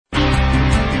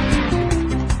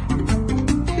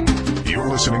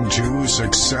listening to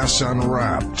Success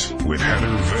Unwrapped with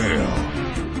Heather Vale.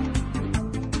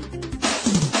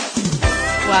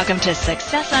 Welcome to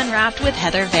Success Unwrapped with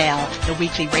Heather Vale, the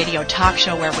weekly radio talk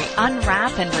show where we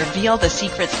unwrap and reveal the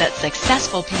secrets that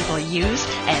successful people use,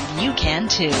 and you can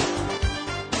too.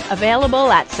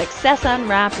 Available at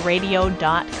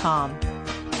successunwrappedradio.com.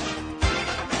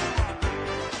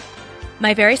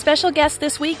 My very special guest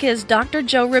this week is Dr.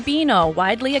 Joe Rubino,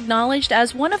 widely acknowledged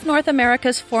as one of North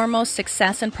America's foremost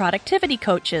success and productivity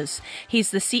coaches. He's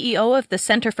the CEO of the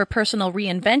Center for Personal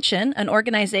Reinvention, an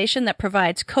organization that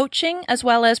provides coaching as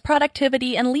well as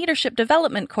productivity and leadership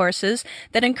development courses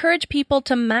that encourage people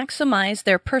to maximize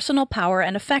their personal power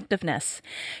and effectiveness.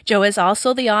 Joe is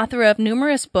also the author of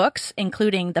numerous books,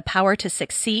 including The Power to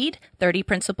Succeed, 30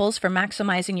 Principles for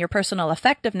Maximizing Your Personal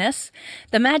Effectiveness,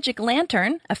 The Magic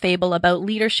Lantern, a fable about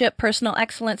leadership, personal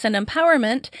excellence, and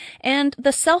empowerment, and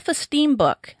the Self-Esteem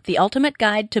Book, the ultimate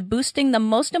guide to boosting the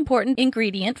most important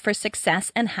ingredient for success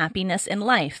and happiness in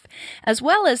life, as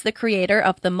well as the creator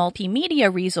of the multimedia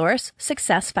resource,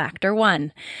 Success Factor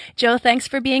 1. Joe, thanks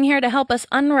for being here to help us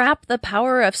unwrap the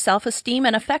power of self-esteem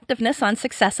and effectiveness on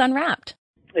Success Unwrapped.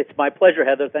 It's my pleasure,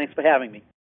 Heather. Thanks for having me.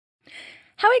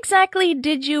 How exactly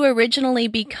did you originally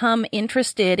become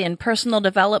interested in personal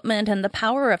development and the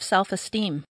power of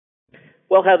self-esteem?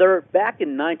 Well, Heather, back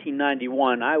in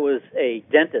 1991, I was a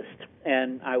dentist,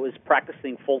 and I was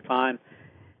practicing full-time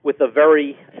with a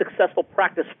very successful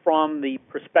practice from the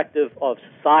perspective of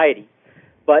society.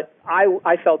 But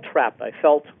I felt trapped. I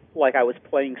felt like I was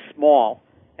playing small,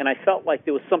 and I felt like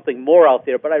there was something more out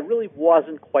there, but I really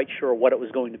wasn't quite sure what it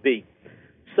was going to be.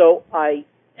 So I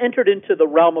entered into the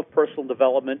realm of personal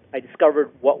development. I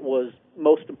discovered what was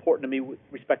most important to me with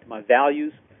respect to my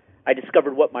values. I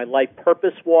discovered what my life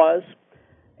purpose was,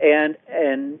 and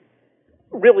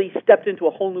really stepped into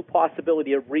a whole new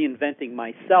possibility of reinventing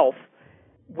myself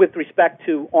with respect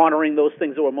to honoring those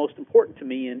things that were most important to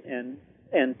me and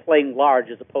playing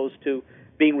large as opposed to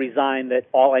being resigned that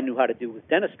all I knew how to do was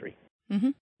dentistry.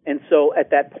 Mm-hmm. And so at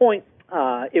that point,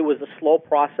 it was a slow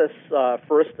process.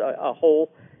 First, a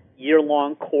whole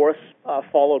year-long course,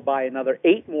 followed by another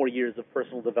 8 more years of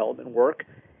personal development work.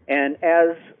 And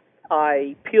as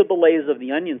I peeled the layers of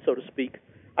the onion, so to speak,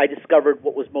 I discovered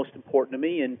what was most important to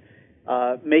me, and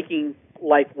making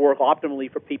life work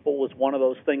optimally for people was one of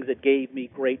those things that gave me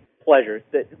great pleasure,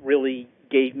 that really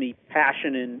gave me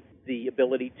passion and the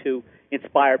ability to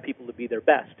inspire people to be their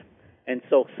best. And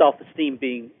so self-esteem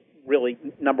being really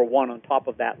number one on top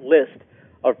of that list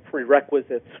of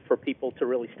prerequisites for people to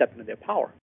really step into their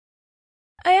power.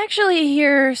 I actually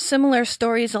hear similar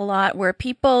stories a lot where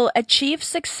people achieve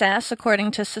success according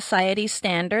to society's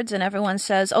standards, and everyone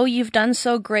says, oh, you've done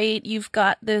so great, you've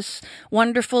got this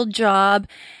wonderful job,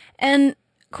 and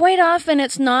quite often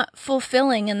it's not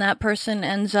fulfilling, and that person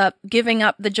ends up giving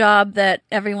up the job that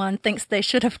everyone thinks they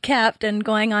should have kept and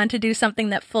going on to do something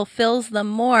that fulfills them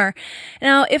more.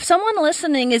 Now, if someone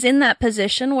listening is in that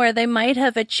position where they might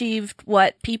have achieved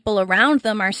what people around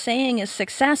them are saying is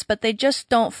success, but they just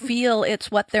don't feel it's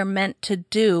what they're meant to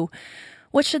do,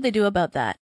 what should they do about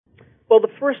that? Well, the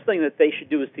first thing that they should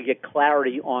do is to get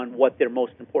clarity on what their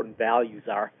most important values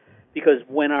are. Because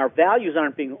when our values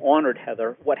aren't being honored,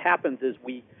 Heather, what happens is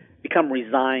we become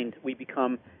resigned. We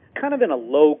become kind of in a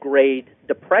low-grade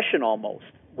depression almost,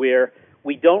 where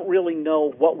we don't really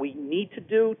know what we need to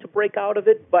do to break out of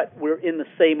it, but we're in the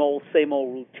same old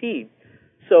routine.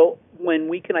 So when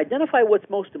we can identify what's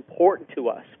most important to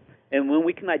us, and when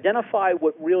we can identify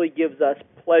what really gives us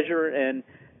pleasure and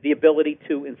the ability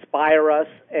to inspire us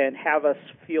and have us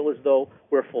feel as though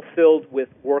we're fulfilled with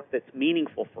work that's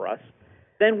meaningful for us,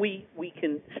 then we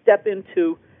can step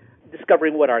into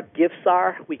discovering what our gifts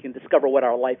are. We can discover what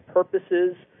our life purpose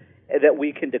is, that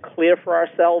we can declare for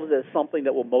ourselves as something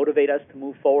that will motivate us to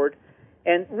move forward.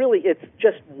 And really, it's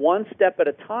just one step at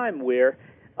a time where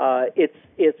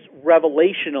it's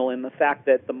revelational in the fact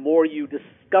that the more you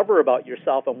discover about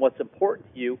yourself and what's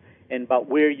important to you and about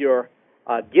where your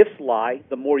gifts lie,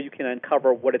 the more you can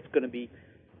uncover what it's going to be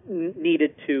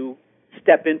needed to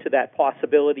step into that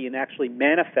possibility and actually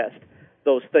manifest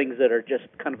those things that are just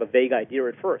kind of a vague idea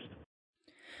at first.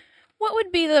 What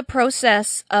would be the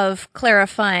process of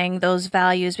clarifying those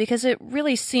values? Because it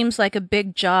really seems like a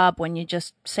big job when you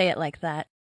just say it like that.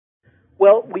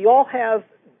 Well, we all have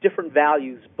different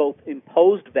values, both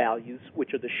imposed values,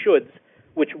 which are the shoulds,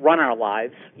 which run our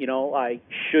lives. You know, I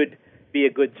should be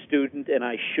a good student, and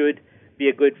I should be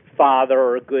a good father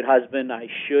or a good husband. I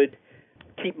should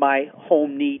keep my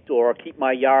home neat or keep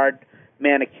my yard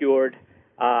manicured.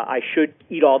 I should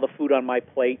eat all the food on my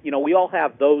plate. You know, we all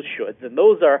have those shoulds, and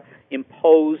those are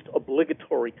imposed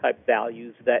obligatory type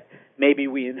values that maybe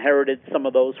we inherited some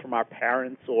of those from our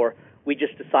parents, or we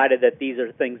just decided that these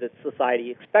are things that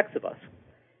society expects of us.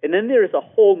 And then there's a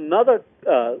whole nother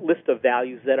list of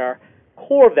values that are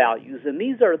core values, and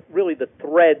these are really the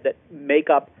thread that make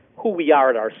up who we are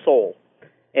at our soul.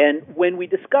 And when we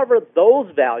discover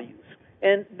those values,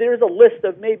 and there's a list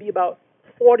of maybe about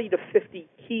 40 to 50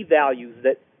 key values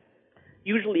that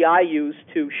usually I use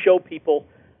to show people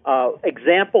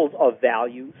examples of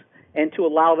values and to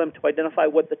allow them to identify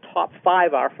what the top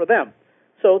 5 are for them.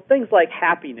 So things like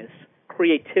happiness,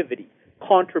 creativity,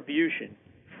 contribution,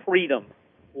 freedom,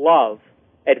 love,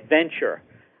 adventure.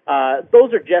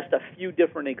 Those are just a few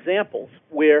different examples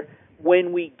where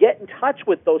when we get in touch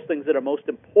with those things that are most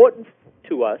important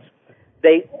to us,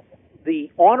 the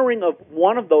honoring of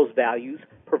one of those values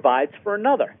provides for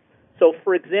another. So,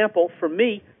 for example, for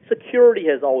me, security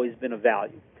has always been a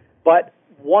value. But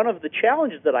one of the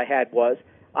challenges that I had was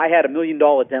I had $1 million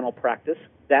dental practice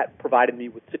that provided me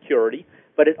with security,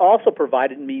 but it also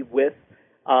provided me with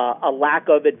a lack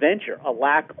of adventure, a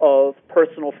lack of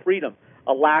personal freedom,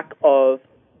 a lack of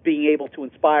being able to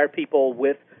inspire people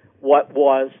with what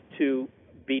was to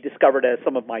be discovered as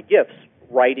some of my gifts: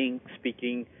 writing,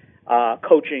 speaking,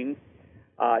 coaching,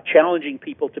 challenging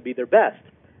people to be their best.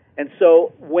 And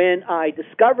so when I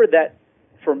discovered that,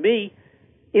 for me,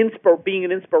 being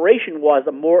an inspiration was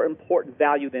a more important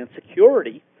value than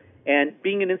security, and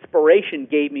being an inspiration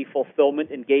gave me fulfillment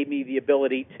and gave me the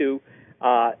ability to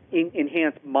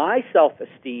enhance my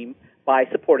self-esteem by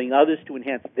supporting others to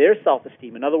enhance their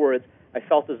self-esteem. In other words, I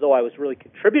felt as though I was really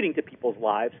contributing to people's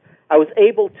lives. I was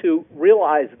able to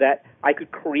realize that I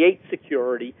could create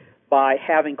security by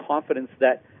having confidence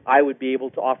that I would be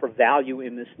able to offer value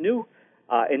in this new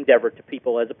endeavor to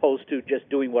people, as opposed to just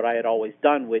doing what I had always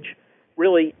done, which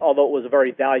really, although it was a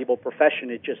very valuable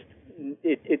profession,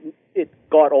 it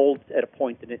got old at a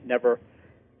point, and it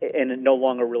no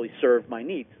longer really served my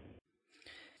needs.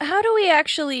 How do we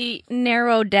actually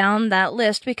narrow down that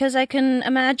list? Because I can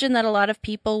imagine that a lot of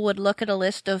people would look at a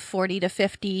list of 40 to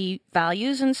 50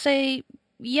 values and say,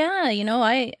 yeah,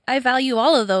 I value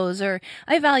all of those, or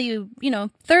I value,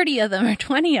 30 of them or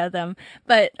 20 of them.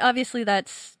 But obviously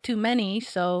that's too many.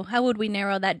 So how would we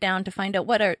narrow that down to find out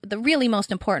what are the really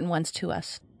most important ones to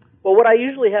us? Well, what I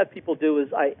usually have people do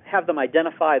is I have them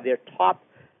identify their top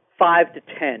 5 to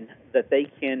 10 that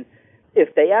they can,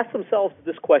 if they ask themselves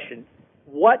this question,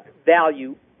 what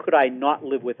value could I not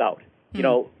live without?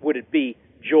 Would it be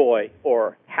joy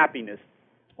or happiness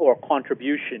or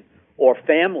contribution or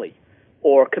family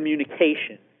or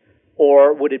communication,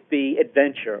 or would it be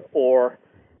adventure? Or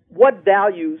what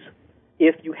values,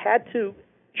 if you had to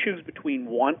choose between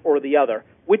one or the other,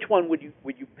 which one would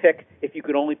you pick if you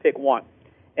could only pick one?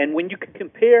 And when you can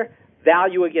compare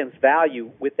value against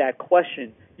value with that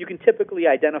question, you can typically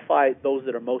identify those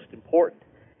that are most important.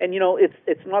 And,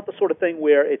 it's not the sort of thing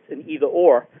where it's an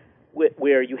either-or,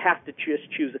 where you have to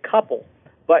just choose a couple.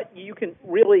 But you can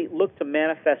really look to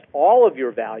manifest all of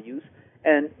your values,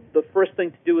 and the first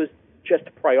thing to do is just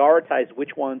to prioritize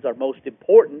which ones are most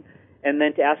important, and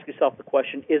then to ask yourself the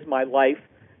question, is my life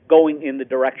going in the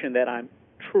direction that I'm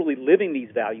truly living these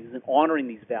values and honoring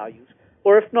these values?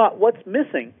 Or if not, what's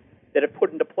missing that if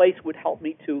put into place would help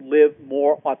me to live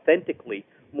more authentically,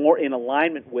 more in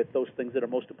alignment with those things that are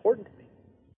most important to me?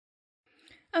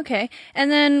 Okay.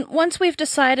 And then once we've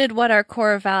decided what our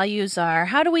core values are,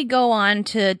 how do we go on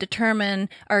to determine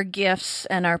our gifts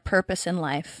and our purpose in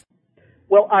life?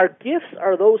 Well, our gifts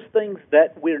are those things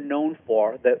that we're known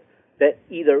for, that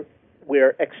either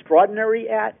we're extraordinary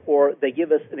at, or they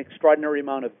give us an extraordinary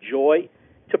amount of joy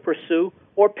to pursue,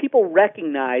 or people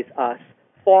recognize us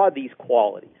for these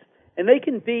qualities. And they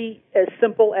can be as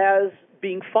simple as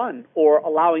being fun or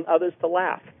allowing others to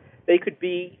laugh. They could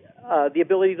be the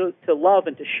ability to love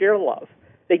and to share love.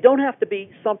 They don't have to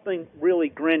be something really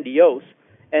grandiose.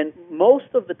 And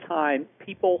most of the time,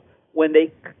 people, when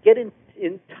they get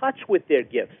in touch with their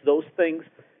gifts, those things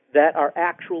that are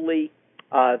actually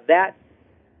that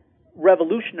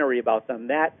revolutionary about them,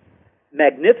 that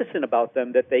magnificent about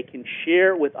them, that they can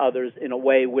share with others in a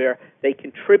way where they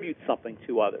contribute something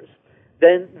to others,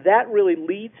 then that really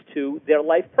leads to their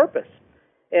life purpose.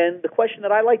 And the question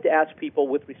that I like to ask people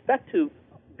with respect to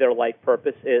their life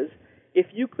purpose is, if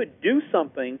you could do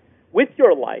something with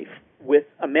your life with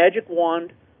a magic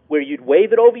wand where you'd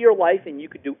wave it over your life and you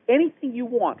could do anything you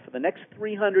want for the next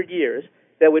 300 years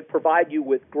that would provide you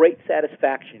with great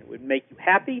satisfaction. It would make you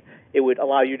happy. It would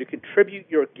allow you to contribute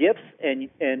your gifts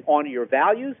and honor your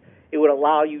values. It would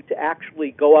allow you to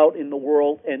actually go out in the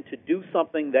world and to do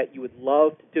something that you would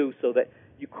love to do, so that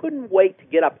you couldn't wait to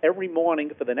get up every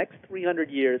morning for the next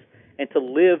 300 years and to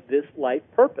live this life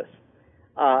purpose.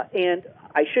 And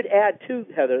I should add, too,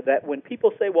 Heather, that when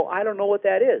people say, well, I don't know what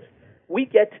that is, we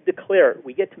get to declare it.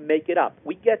 We get to make it up.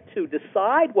 We get to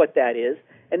decide what that is,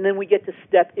 and then we get to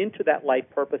step into that life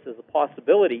purpose as a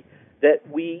possibility that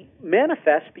we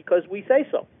manifest because we say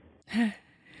so.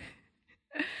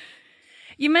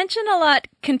 You mentioned a lot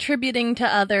contributing to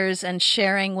others and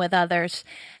sharing with others.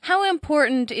 How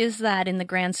important is that in the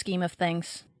grand scheme of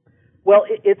things? Well,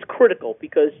 it's critical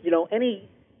because, any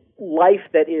life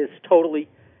that is totally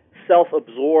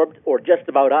self-absorbed or just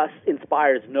about us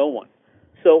inspires no one.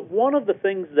 So one of the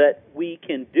things that we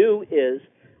can do is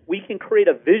we can create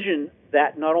a vision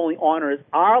that not only honors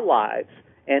our lives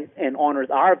and honors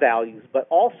our values, but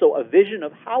also a vision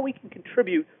of how we can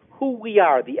contribute who we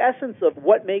are, the essence of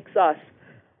what makes us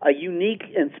a unique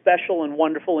and special and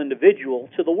wonderful individual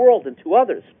to the world and to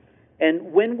others.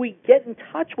 And when we get in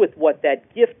touch with what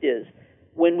that gift is,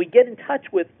 when we get in touch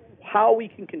with how we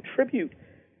can contribute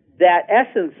that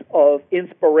essence of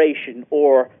inspiration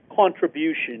or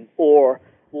contribution or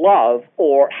love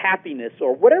or happiness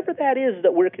or whatever that is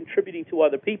that we're contributing to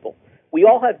other people. We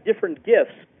all have different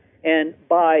gifts, and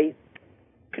by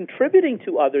contributing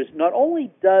to others, not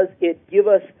only does it give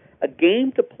us a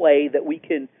game to play that we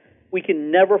can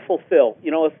never fulfill.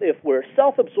 If we're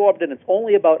self-absorbed and it's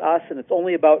only about us and it's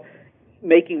only about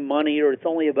making money or it's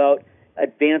only about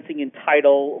advancing in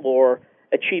title or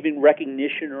achieving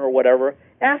recognition or whatever,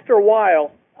 after a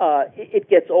while it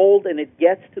gets old and it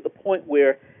gets to the point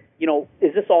where,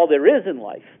 is this all there is in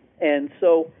life? And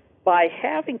so by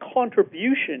having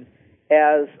contribution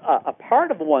as a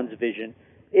part of one's vision,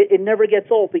 it never gets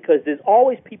old because there's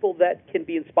always people that can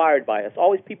be inspired by us,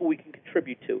 always people we can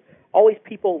contribute to, always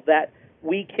people that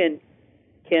we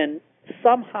can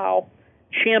somehow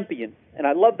champion. And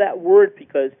I love that word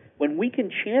because when we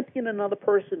can champion another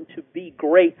person to be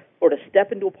great or to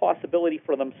step into a possibility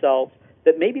for themselves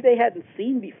that maybe they hadn't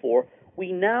seen before,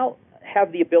 we now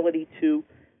have the ability to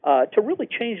really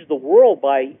change the world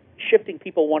by shifting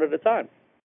people one at a time.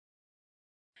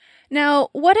 Now,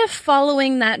 what if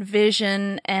following that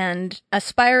vision and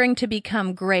aspiring to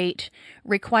become great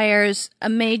requires a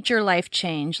major life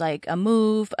change, like a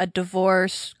move, a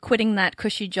divorce, quitting that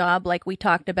cushy job like we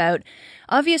talked about?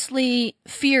 Obviously,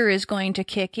 fear is going to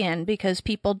kick in because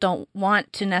people don't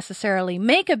want to necessarily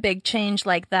make a big change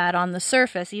like that on the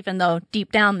surface, even though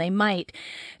deep down they might.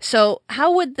 So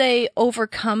how would they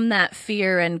overcome that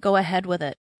fear and go ahead with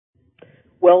it?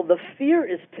 Well, the fear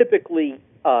is typically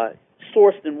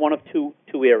sourced in one of two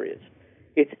areas.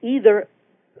 It's either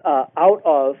out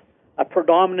of a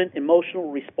predominant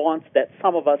emotional response that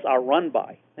some of us are run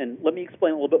by, and let me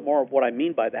explain a little bit more of what I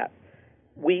mean by that.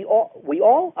 We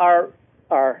all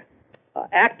are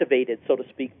activated, so to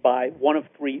speak, by one of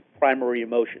three primary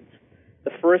emotions.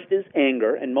 The first is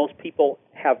anger, and most people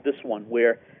have this one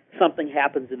where something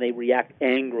happens and they react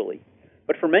angrily.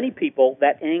 But for many people,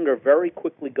 that anger very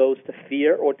quickly goes to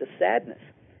fear or to sadness,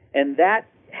 and that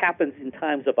happens in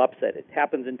times of upset. It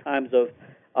happens in times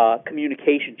of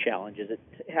communication challenges.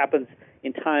 It happens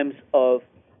in times of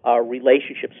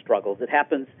relationship struggles. It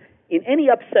happens in any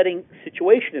upsetting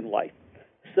situation in life.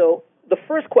 So the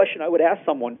first question I would ask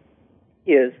someone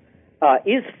is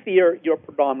fear your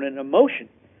predominant emotion?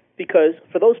 Because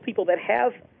for those people that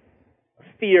have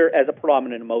fear as a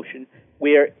predominant emotion,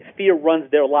 where fear runs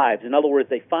their lives, in other words,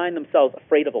 they find themselves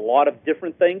afraid of a lot of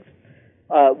different things,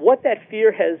 what that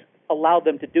fear has allowed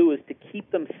them to do is to keep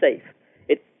them safe.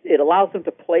 It allows them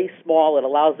to play small. It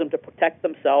allows them to protect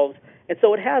themselves. And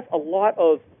so it has a lot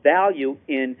of value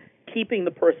in keeping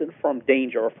the person from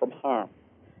danger or from harm.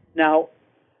 Now,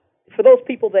 for those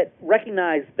people that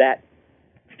recognize that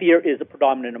fear is a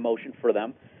predominant emotion for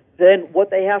them, then what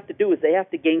they have to do is they have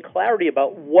to gain clarity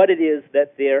about what it is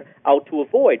that they're out to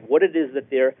avoid, what it is that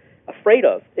they're afraid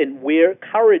of, and where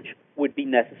courage would be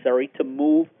necessary to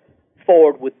move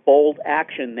forward with bold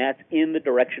action that's in the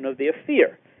direction of their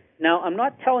fear. Now, I'm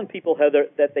not telling people, Heather,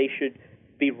 that they should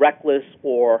be reckless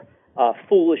or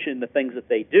foolish in the things that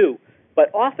they do,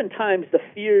 but oftentimes the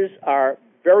fears are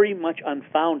very much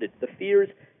unfounded. The fears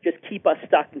just keep us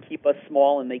stuck and keep us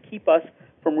small, and they keep us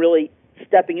from really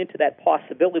stepping into that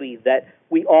possibility that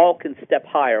we all can step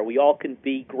higher, we all can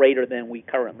be greater than we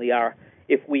currently are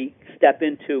if we step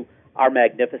into our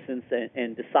magnificence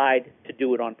and decide to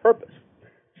do it on purpose.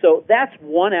 So that's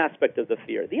one aspect of the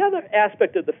fear. The other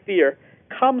aspect of the fear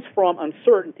comes from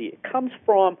uncertainty. It comes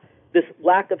from this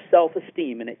lack of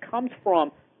self-esteem, and it comes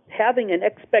from having an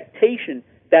expectation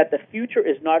that the future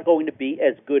is not going to be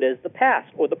as good as the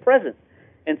past or the present.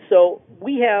 And so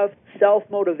we have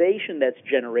self-motivation that's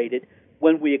generated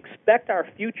when we expect our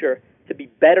future to be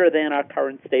better than our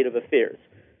current state of affairs.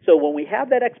 So when we have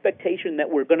that expectation that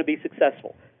we're going to be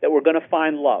successful, that we're going to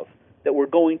find love, that we're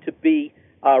going to be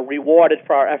rewarded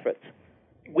for our efforts,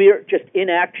 we're just in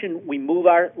action. We move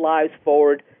our lives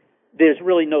forward. There's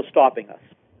really no stopping us.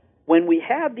 When we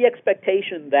have the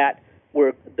expectation that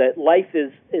life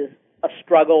is a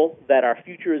struggle, that our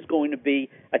future is going to be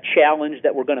a challenge,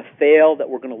 that we're going to fail, that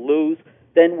we're going to lose,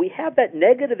 then we have that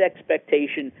negative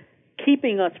expectation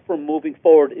keeping us from moving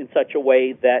forward in such a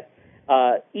way that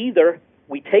either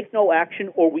we take no action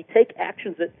or we take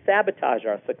actions that sabotage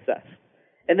our success.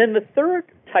 And then the third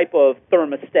type of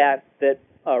thermostat that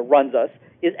runs us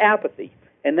is apathy.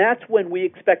 And that's when we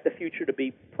expect the future to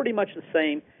be pretty much the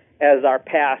same as our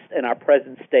past and our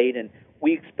present state, and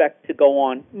we expect to go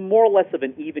on more or less of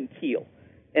an even keel.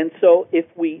 And so if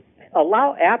we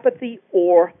allow apathy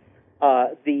or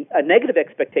a negative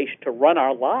expectation to run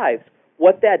our lives,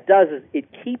 what that does is it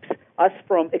keeps us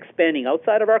from expanding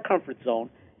outside of our comfort zone,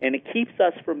 and it keeps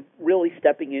us from really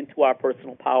stepping into our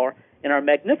personal power and our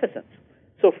magnificence.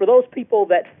 So for those people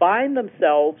that find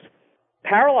themselves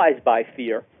paralyzed by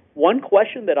fear, one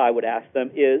question that I would ask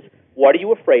them is, what are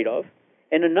you afraid of?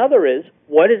 And another is,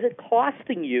 what is it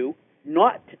costing you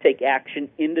not to take action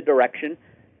in the direction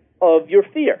of your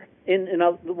fear? In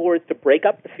other words, to break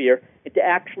up the fear and to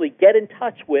actually get in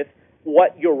touch with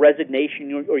what your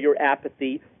resignation or your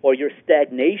apathy or your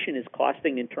stagnation is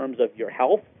costing in terms of your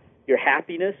health, your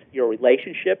happiness, your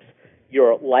relationships,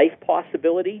 your life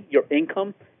possibility, your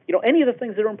income, any of the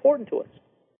things that are important to us.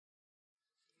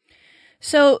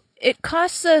 So it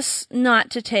costs us not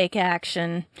to take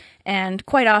action, and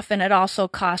quite often it also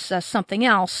costs us something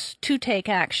else to take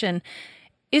action.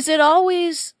 Is it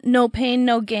always no pain,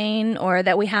 no gain, or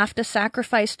that we have to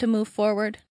sacrifice to move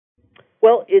forward?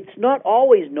 Well, it's not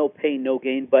always no pain, no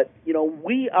gain, but,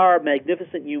 we are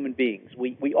magnificent human beings.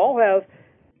 We all have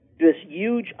this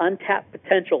huge untapped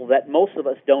potential that most of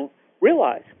us don't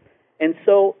realize. And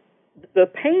so the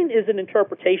pain is an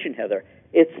interpretation, Heather.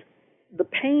 The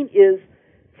pain is,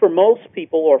 for most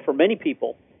people, or for many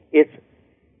people, it's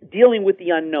dealing with the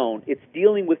unknown. It's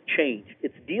dealing with change.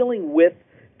 It's dealing with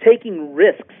taking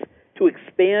risks to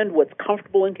expand what's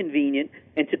comfortable and convenient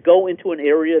and to go into an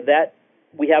area that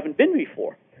we haven't been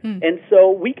before. And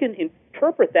so we can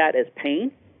interpret that as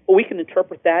pain, or we can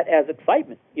interpret that as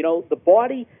excitement. The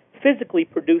body physically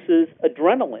produces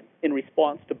adrenaline in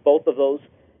response to both of those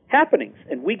happenings,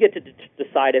 and we get to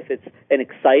decide if it's an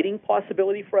exciting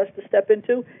possibility for us to step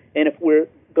into, and if we're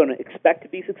going to expect to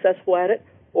be successful at it,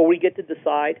 or we get to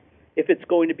decide if it's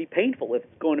going to be painful, if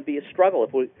it's going to be a struggle,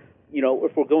 if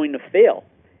we're going to fail.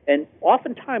 And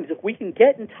oftentimes, if we can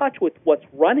get in touch with what's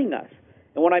running us,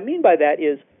 and what I mean by that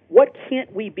is, what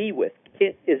can't we be with?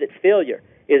 Is it failure?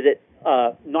 Is it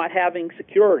not having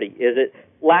security? Is it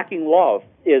lacking love?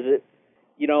 Is it,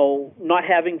 not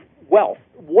having wealth?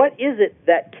 What is it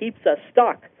that keeps us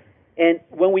stuck? And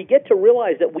when we get to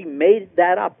realize that we made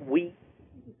that up, we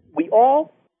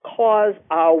all cause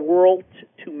our world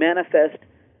to manifest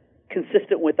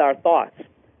consistent with our thoughts.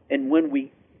 And when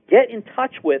we get in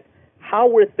touch with how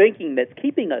we're thinking that's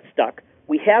keeping us stuck,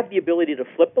 we have the ability to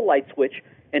flip the light switch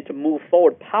and to move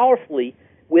forward powerfully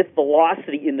with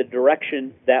velocity in the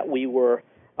direction that we were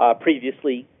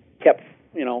previously kept,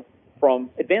 from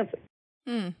advancing.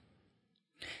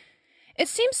 It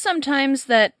seems sometimes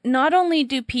that not only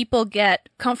do people get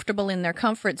comfortable in their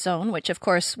comfort zone, which of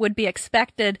course would be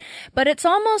expected, but it's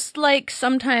almost like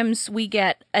sometimes we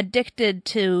get addicted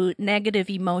to negative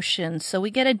emotions. So we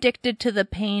get addicted to the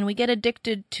pain, we get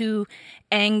addicted to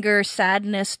anger,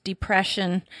 sadness,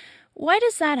 depression. Why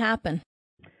does that happen?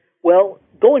 Well,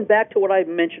 going back to what I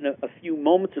mentioned a few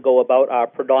moments ago about our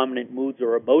predominant moods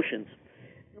or emotions,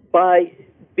 by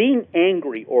being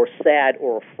angry or sad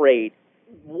or afraid,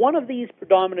 one of these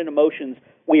predominant emotions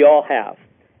we all have,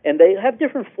 and they have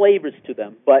different flavors to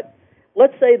them, but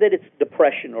let's say that it's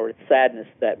depression or it's sadness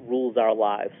that rules our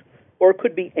lives, or it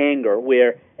could be anger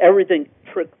where everything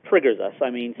triggers us. I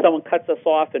mean, someone cuts us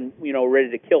off and, ready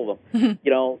to kill them.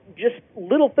 Just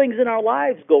little things in our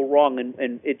lives go wrong,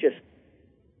 and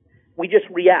we just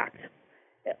react.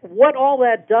 What all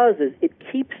that does is it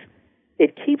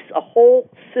keeps a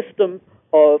whole system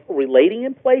of relating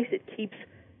in place. It keeps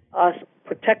us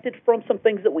protected from some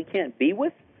things that we can't be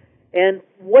with. And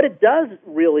what it does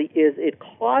really is it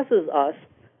causes us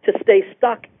to stay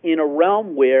stuck in a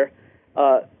realm where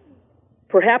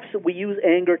perhaps we use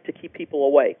anger to keep people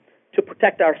away, to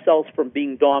protect ourselves from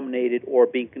being dominated or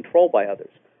being controlled by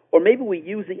others. Or maybe we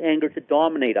use the anger to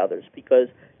dominate others because,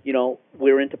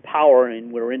 we're into power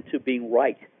and we're into being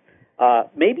right.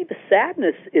 Maybe the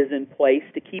sadness is in place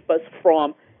to keep us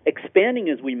from expanding,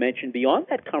 as we mentioned, beyond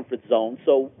that comfort zone.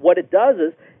 So what it does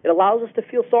is it allows us to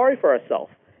feel sorry for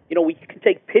ourselves. We can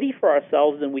take pity for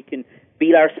ourselves, and we can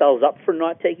beat ourselves up for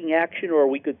not taking action, or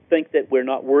we could think that we're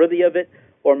not worthy of it,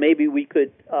 or maybe we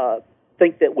could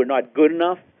think that we're not good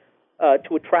enough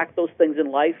to attract those things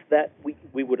in life that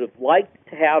we would have liked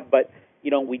to have, but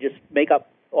we just make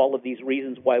up all of these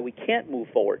reasons why we can't move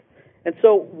forward. And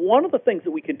so one of the things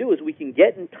that we can do is we can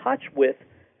get in touch with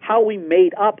how we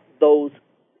made up those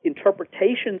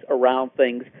interpretations around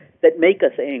things that make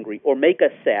us angry or make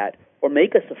us sad or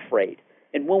make us afraid.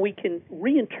 And when we can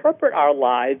reinterpret our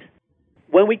lives,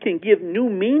 when we can give new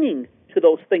meaning to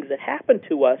those things that happen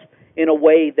to us in a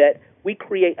way that we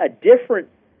create a different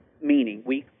meaning,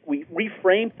 we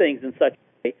reframe things in such a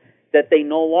way that they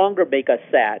no longer make us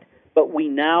sad, but we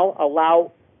now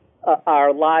allow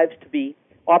our lives to be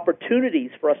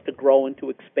opportunities for us to grow and to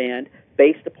expand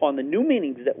based upon the new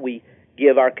meanings that we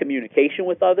give our communication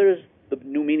with others, the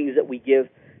new meanings that we give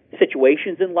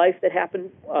situations in life that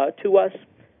happen to us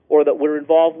or that we're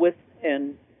involved with.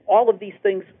 And all of these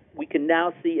things we can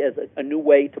now see as a new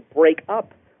way to break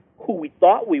up who we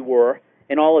thought we were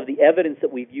and all of the evidence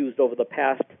that we've used over the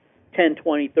past 10,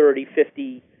 20, 30,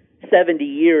 50, 70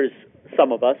 years,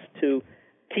 some of us, to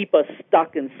keep us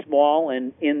stuck and small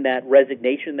and in that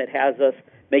resignation that has us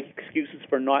make excuses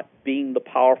for not being the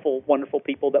powerful, wonderful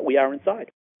people that we are inside.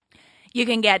 You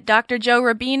can get Dr. Joe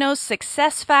Rubino's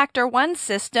Success Factor 1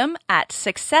 system at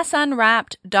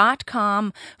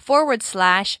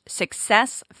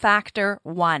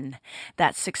successunwrapped.com/successfactor1.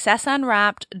 That's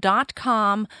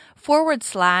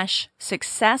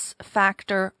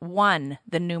successunwrapped.com/successfactor1,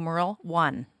 the numeral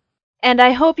 1. And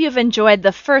I hope you've enjoyed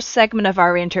the first segment of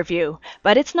our interview.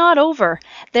 But it's not over.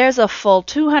 There's a full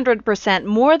 200%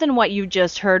 more than what you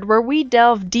just heard where we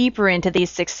delve deeper into these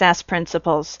success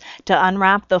principles. To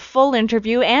unwrap the full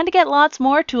interview and get lots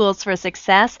more tools for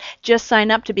success, just sign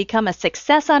up to become a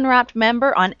Success Unwrapped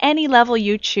member on any level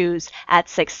you choose at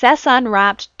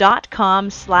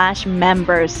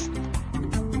successunwrapped.com/members.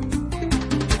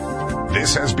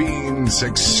 This has been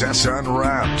Success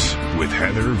Unwrapped with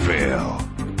Heather Vale.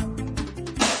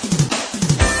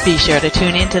 Be sure to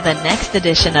tune in to the next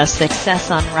edition of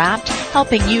Success Unwrapped,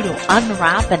 helping you to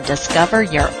unwrap and discover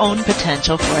your own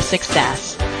potential for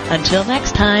success. Until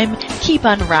next time, keep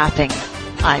unwrapping.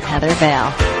 I'm Heather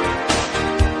Vale.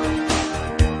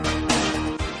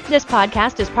 This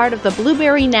podcast is part of the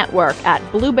Blueberry Network at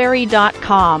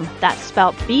blueberry.com. That's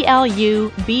spelled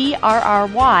BLUBRRY.com.